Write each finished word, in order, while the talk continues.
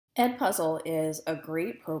EdPuzzle is a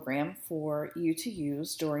great program for you to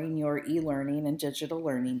use during your e-learning and digital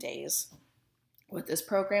learning days. What this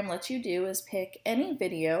program lets you do is pick any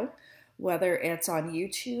video, whether it's on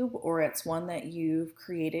YouTube or it's one that you've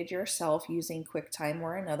created yourself using QuickTime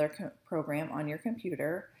or another program on your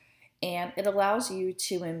computer, and it allows you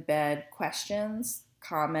to embed questions,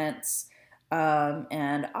 comments,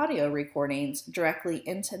 and audio recordings directly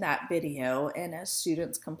into that video. And as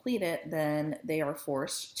students complete it, then they are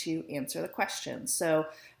forced to answer the questions. So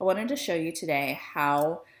I wanted to show you today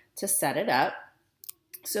how to set it up.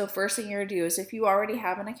 So first thing you're going to do is, if you already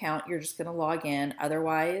have an account, you're just going to log in.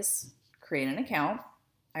 Otherwise, create an account.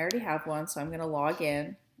 I already have one, so I'm going to log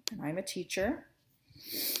in, and I'm a teacher.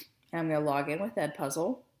 And I'm going to log in with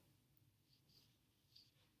EdPuzzle.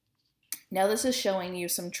 Now this is showing you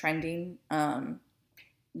some trending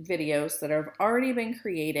videos that have already been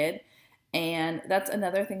created, and that's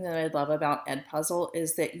another thing that I love about EdPuzzle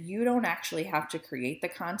is that you don't actually have to create the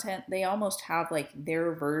content. They almost have like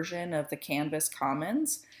their version of the Canvas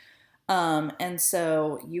Commons, and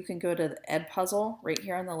so you can go to EdPuzzle right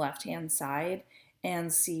here on the left hand side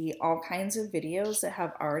and see all kinds of videos that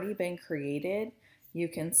have already been created. You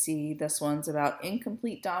can see this one's about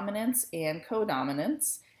incomplete dominance and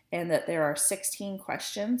codominance, and that there are 16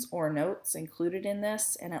 questions or notes included in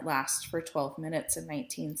this, and it lasts for 12 minutes and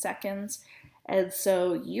 19 seconds. And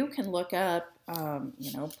so you can look up,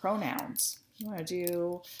 pronouns. You want to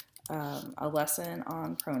do a lesson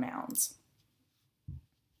on pronouns.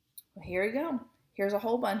 Well, here you go. Here's a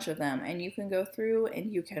whole bunch of them, and you can go through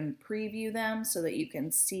and you can preview them so that you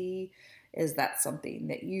can see, is that something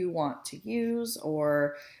that you want to use,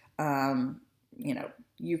 or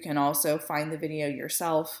you can also find the video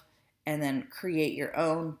yourself and then create your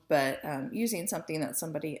own, but using something that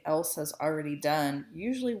somebody else has already done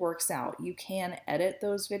usually works out. You can edit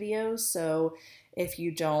those videos, so if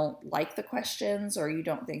you don't like the questions or you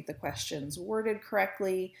don't think the questions worded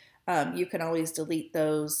correctly, you can always delete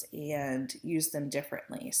those and use them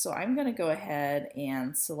differently. So I'm going to go ahead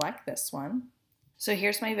and select this one. So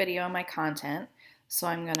here's my video and my content. So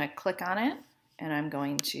I'm going to click on it and I'm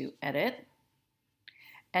going to edit.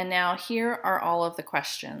 And now here are all of the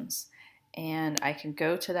questions. And I can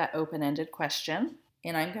go to that open-ended question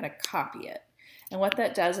and I'm going to copy it. And what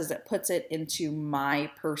that does is it puts it into my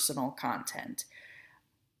personal content.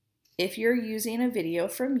 If you're using a video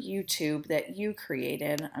from YouTube that you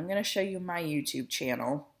created, I'm going to show you my YouTube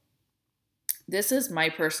channel. This is my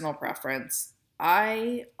personal preference.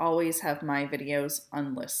 I always have my videos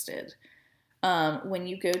unlisted. When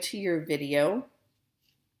you go to your video,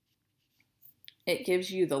 it gives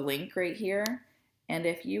you the link right here. And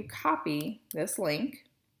if you copy this link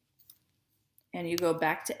and you go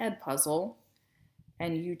back to EdPuzzle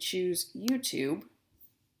and you choose YouTube,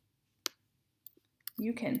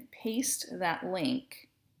 you can paste that link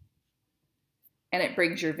and it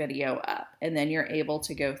brings your video up. And then you're able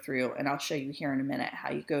to go through, and I'll show you here in a minute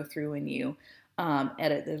how you go through and you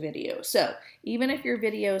edit the video. So even if your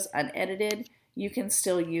video is unedited, you can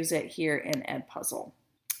still use it here in EdPuzzle.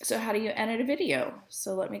 So how do you edit a video?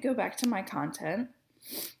 So let me go back to my content.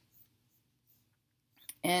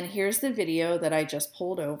 And here's the video that I just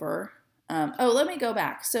pulled over. Let me go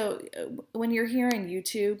back. So when you're here in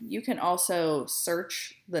YouTube, you can also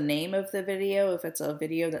search the name of the video if it's a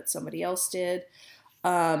video that somebody else did.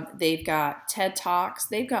 They've got TED Talks.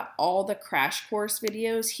 They've got all the crash course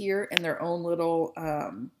videos here in their own little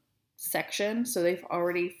section. So they've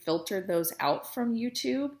already filtered those out from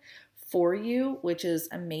YouTube for you, which is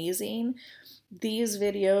amazing. These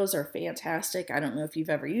videos are fantastic. I don't know if you've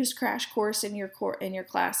ever used Crash Course in your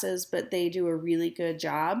classes, but they do a really good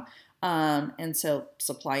job. And so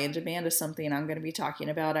supply and demand is something I'm going to be talking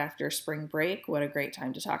about after spring break. What a great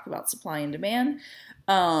time to talk about supply and demand.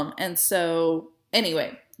 And so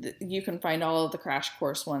anyway, you can find all of the Crash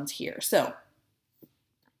Course ones here. So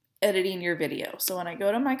editing your video. So when I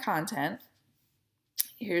go to my content,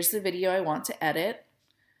 here's the video I want to edit.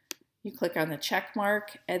 You click on the check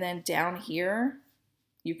mark, and then down here,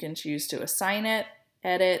 you can choose to assign it,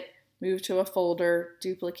 edit, move to a folder,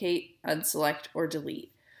 duplicate, unselect, or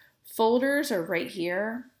delete. Folders are right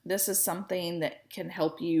here. This is something that can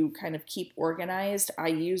help you kind of keep organized. I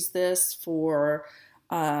use this for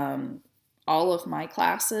all of my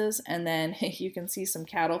classes, and then you can see some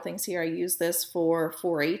cattle things here. I use this for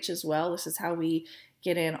 4-H as well. This is how we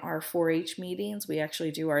get in our 4-H meetings. We actually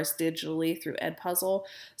do ours digitally through EdPuzzle.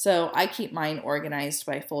 So I keep mine organized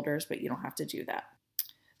by folders, but you don't have to do that.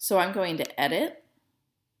 So I'm going to edit.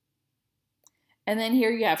 And then here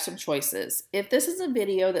you have some choices. If this is a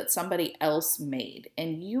video that somebody else made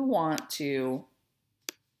and you want to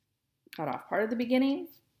cut off part of the beginning,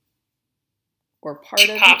 or part of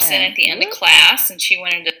the end. She pops in at the end of class, and she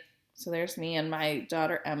wanted to... So there's me and my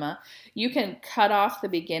daughter, Emma. You can cut off the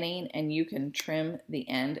beginning, and you can trim the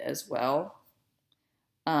end as well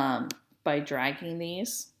by dragging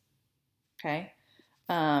these, okay?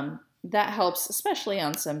 That helps, especially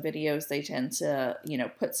on some videos. They tend to,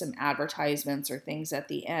 put some advertisements or things at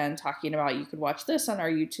the end talking about you could watch this on our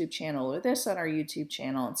YouTube channel or this on our YouTube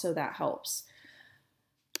channel, and so that helps.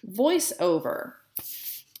 Voiceover.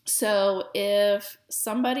 So if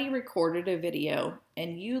somebody recorded a video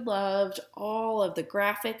and you loved all of the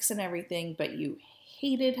graphics and everything, but you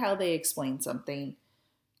hated how they explained something,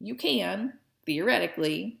 you can,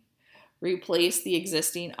 theoretically, replace the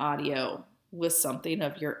existing audio with something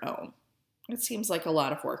of your own. It seems like a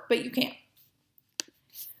lot of work, but you can.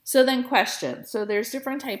 So then questions. So there's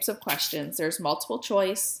different types of questions. There's multiple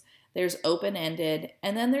choice, there's open-ended,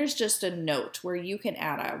 and then there's just a note where you can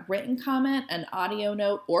add a written comment, an audio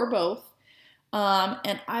note, or both.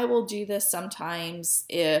 And I will do this sometimes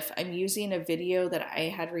if I'm using a video that I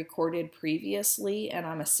had recorded previously and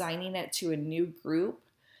I'm assigning it to a new group.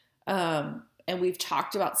 And we've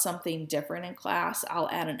talked about something different in class, I'll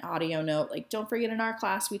add an audio note like, don't forget in our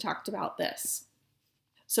class we talked about this.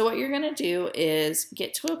 So what you're going to do is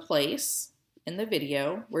get to a place in the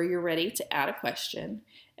video where you're ready to add a question,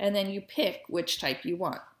 and then you pick which type you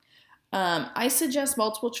want. I suggest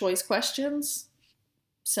multiple choice questions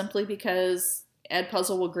simply because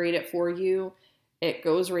EdPuzzle will grade it for you. It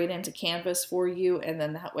goes right into Canvas for you, and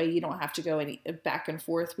then that way you don't have to go any back and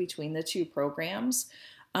forth between the two programs.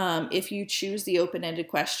 If you choose the open-ended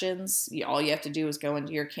questions, all you have to do is go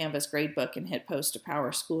into your Canvas gradebook and hit post to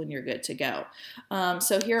PowerSchool and you're good to go.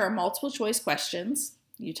 So here are multiple choice questions.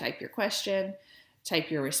 You type your question, type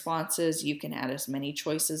your responses. You can add as many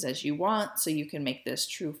choices as you want. So you can make this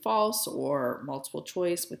true, false, or multiple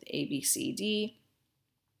choice with A, B, C, D.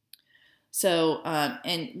 So,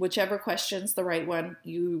 and whichever question's the right one,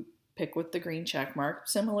 you pick with the green check mark,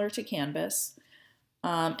 similar to Canvas.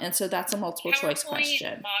 And so that's a multiple choice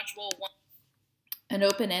question. An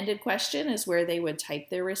open-ended question is where they would type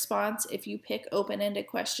their response. If you pick open-ended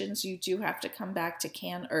questions, you do have to come back to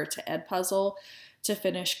EdPuzzle to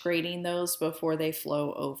finish grading those before they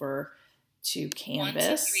flow over to Canvas.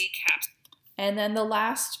 1, 2, 3, caps. And then the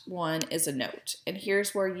last one is a note. And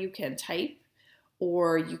here's where you can type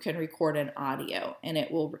or you can record an audio, and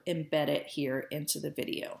it will embed it here into the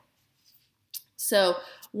video. So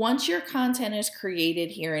once your content is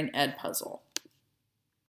created here in EdPuzzle.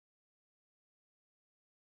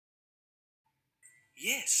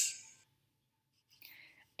 Yes.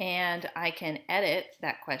 And I can edit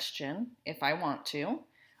that question if I want to,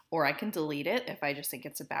 or I can delete it if I just think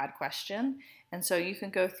it's a bad question. And so you can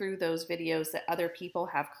go through those videos that other people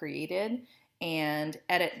have created and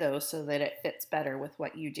edit those so that it fits better with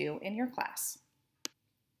what you do in your class.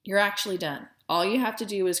 You're actually done. All you have to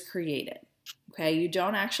do is create it. Okay, you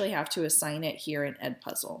don't actually have to assign it here in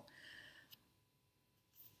EdPuzzle.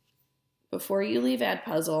 Before you leave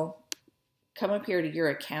EdPuzzle, come up here to your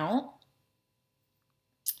account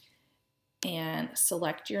and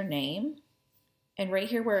select your name. And right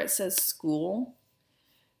here where it says school,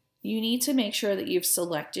 you need to make sure that you've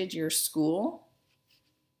selected your school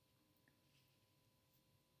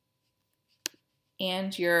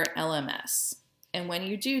and your LMS. And when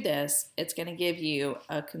you do this, it's going to give you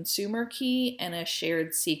a consumer key and a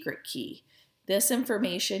shared secret key. This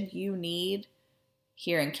information you need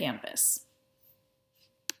here in Canvas.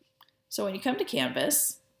 So when you come to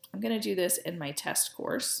Canvas, I'm going to do this in my test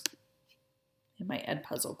course, in my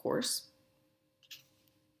EdPuzzle course.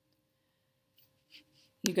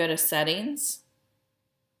 You go to Settings,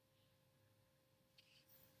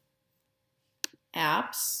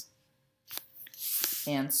 Apps,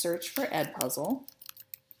 and search for EdPuzzle.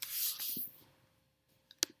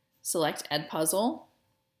 Select EdPuzzle,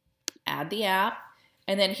 add the app,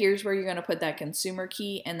 and then here's where you're going to put that consumer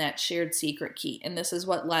key and that shared secret key. And this is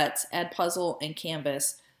what lets EdPuzzle and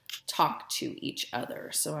Canvas talk to each other.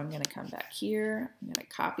 So I'm going to come back here, I'm going to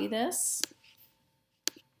copy this,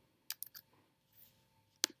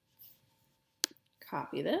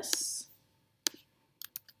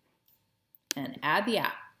 and add the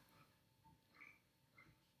app.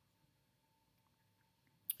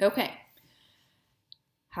 Okay,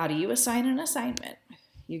 how do you assign an assignment?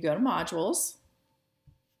 You go to Modules,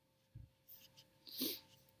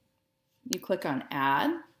 you click on Add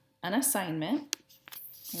an Assignment,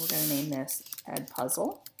 and we're going to name this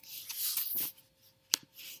EdPuzzle.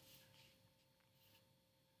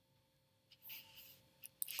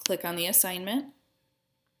 Click on the assignment,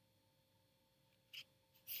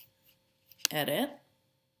 edit,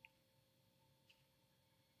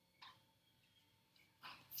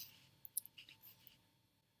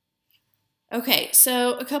 Okay,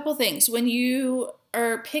 so a couple things. When you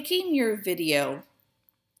are picking your video,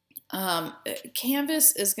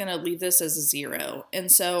 Canvas is going to leave this as a 0.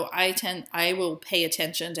 And so I will pay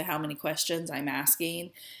attention to how many questions I'm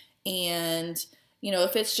asking. And, you know,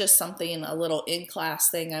 if it's just something, a little in-class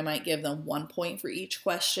thing, I might give them 1 point for each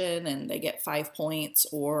question and they get 5 points.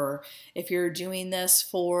 Or if you're doing this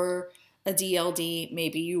for a DLD,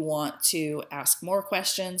 maybe you want to ask more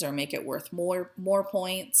questions or make it worth more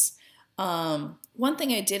points. One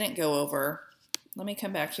thing I didn't go over, let me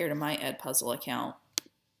come back here to my EdPuzzle account.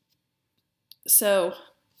 So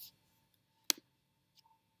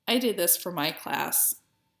I did this for my class.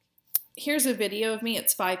 Here's a video of me.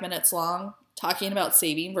 It's 5 minutes long, talking about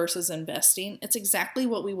saving versus investing. It's exactly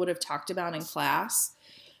what we would have talked about in class.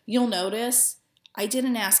 You'll notice I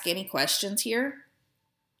didn't ask any questions here,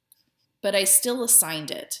 but I still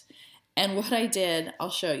assigned it. And what I did,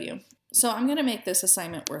 I'll show you. So I'm going to make this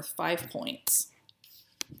assignment worth 5 points.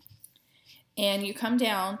 And you come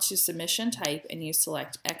down to submission type and you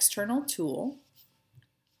select external tool,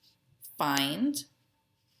 find,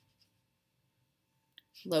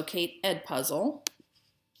 locate EdPuzzle.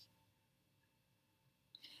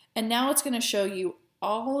 And now it's going to show you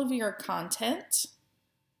all of your content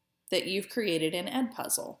that you've created in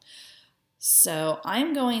EdPuzzle. So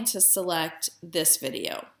I'm going to select this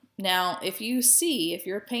video. Now, if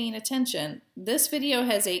you're paying attention, this video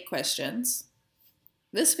has 8 questions.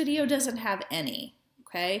 This video doesn't have any,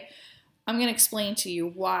 okay? I'm going to explain to you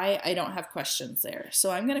why I don't have questions there.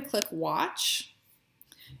 So I'm going to click watch.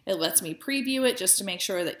 It lets me preview it just to make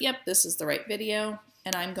sure that, yep, this is the right video,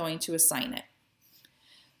 and I'm going to assign it.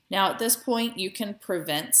 Now at this point, you can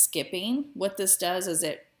prevent skipping. What this does is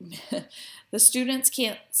the students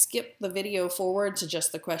can't skip the video forward to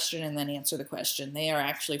just the question and then answer the question. They are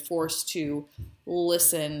actually forced to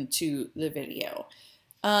listen to the video.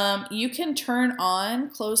 You can turn on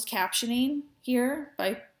closed captioning here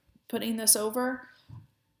by putting this over.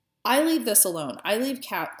 I leave this alone. I leave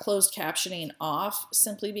closed captioning off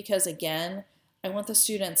simply because, again, I want the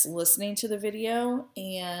students listening to the video,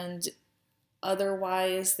 and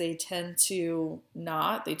otherwise they tend to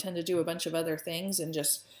not. They tend to do a bunch of other things and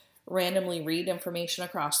just randomly read information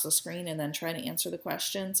across the screen and then try to answer the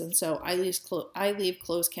questions. And so I leave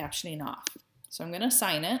closed captioning off. So I'm going to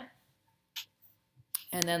assign it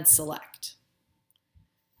and then select.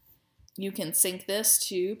 You can sync this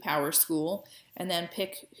to PowerSchool and then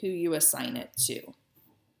pick who you assign it to.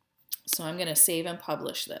 So I'm going to save and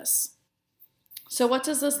publish this. So what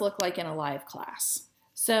does this look like in a live class?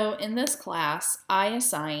 So in this class, I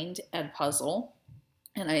assigned EdPuzzle,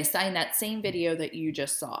 and I assigned that same video that you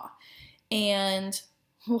just saw. And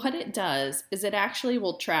what it does is it actually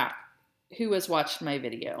will track who has watched my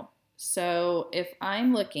video. So if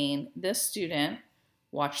I'm looking, this student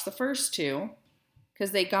watched the first 2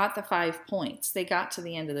 because they got the 5 points. They got to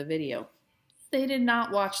the end of the video. They did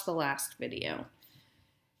not watch the last video.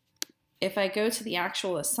 If I go to the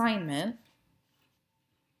actual assignment,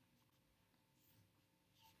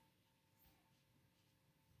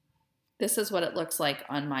 this is what it looks like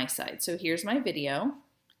on my side. So here's my video.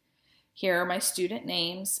 Here are my student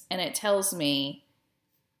names, and it tells me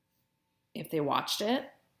if they watched it,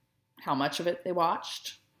 how much of it they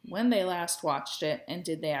watched, when they last watched it, and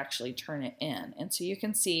did they actually turn it in. And so you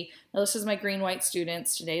can see, now this is my green-white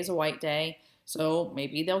students. Today's a white day, so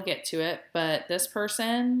maybe they'll get to it. But this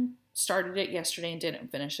person started it yesterday and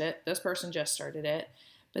didn't finish it. This person just started it.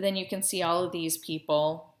 But then you can see all of these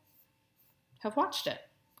people have watched it,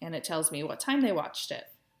 and it tells me what time they watched it.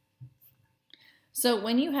 So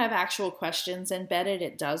when you have actual questions embedded,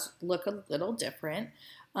 it does look a little different.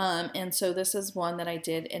 And so this is one that I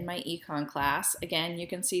did in my econ class. Again, you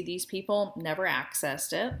can see these people never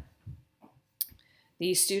accessed it.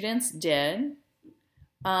 These students did.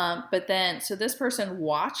 But then, so this person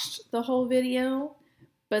watched the whole video,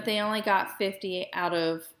 but they only got 50 out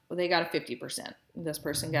of, they got a 50%. This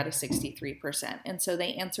person got a 63%. And so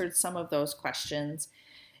they answered some of those questions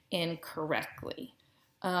incorrectly.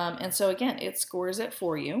 And so again, it scores it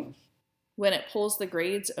for you. When it pulls the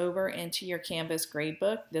grades over into your Canvas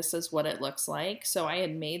gradebook, this is what it looks like. So I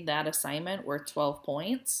had made that assignment worth 12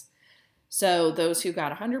 points. So those who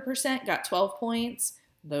got 100% got 12 points.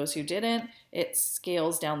 Those who didn't, it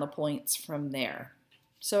scales down the points from there.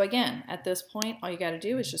 So again, at this point, all you got to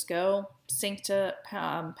do is just go sync to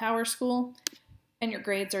PowerSchool, and your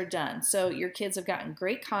grades are done. So your kids have gotten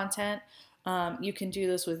great content. You can do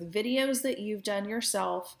this with videos that you've done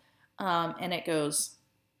yourself, and it goes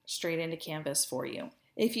straight into Canvas for you.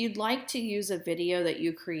 If you'd like to use a video that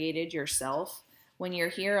you created yourself, when you're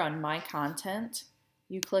here on My Content,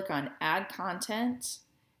 you click on Add Content,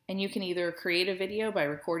 and you can either create a video by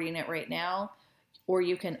recording it right now, or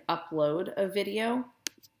you can upload a video.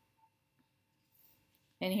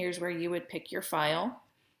 And here's where you would pick your file.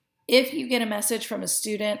 If you get a message from a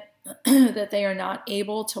student that they are not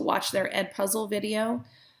able to watch their EdPuzzle video,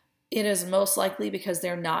 it is most likely because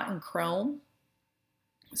they're not in Chrome.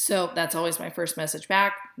 So that's always my first message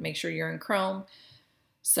back. Make sure you're in Chrome.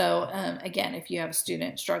 So again, if you have a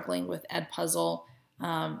student struggling with EdPuzzle,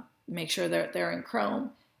 make sure that they're in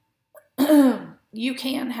Chrome. You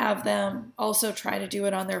can have them also try to do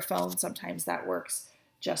it on their phone. Sometimes that works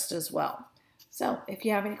just as well. So if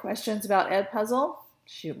you have any questions about EdPuzzle,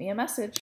 shoot me a message.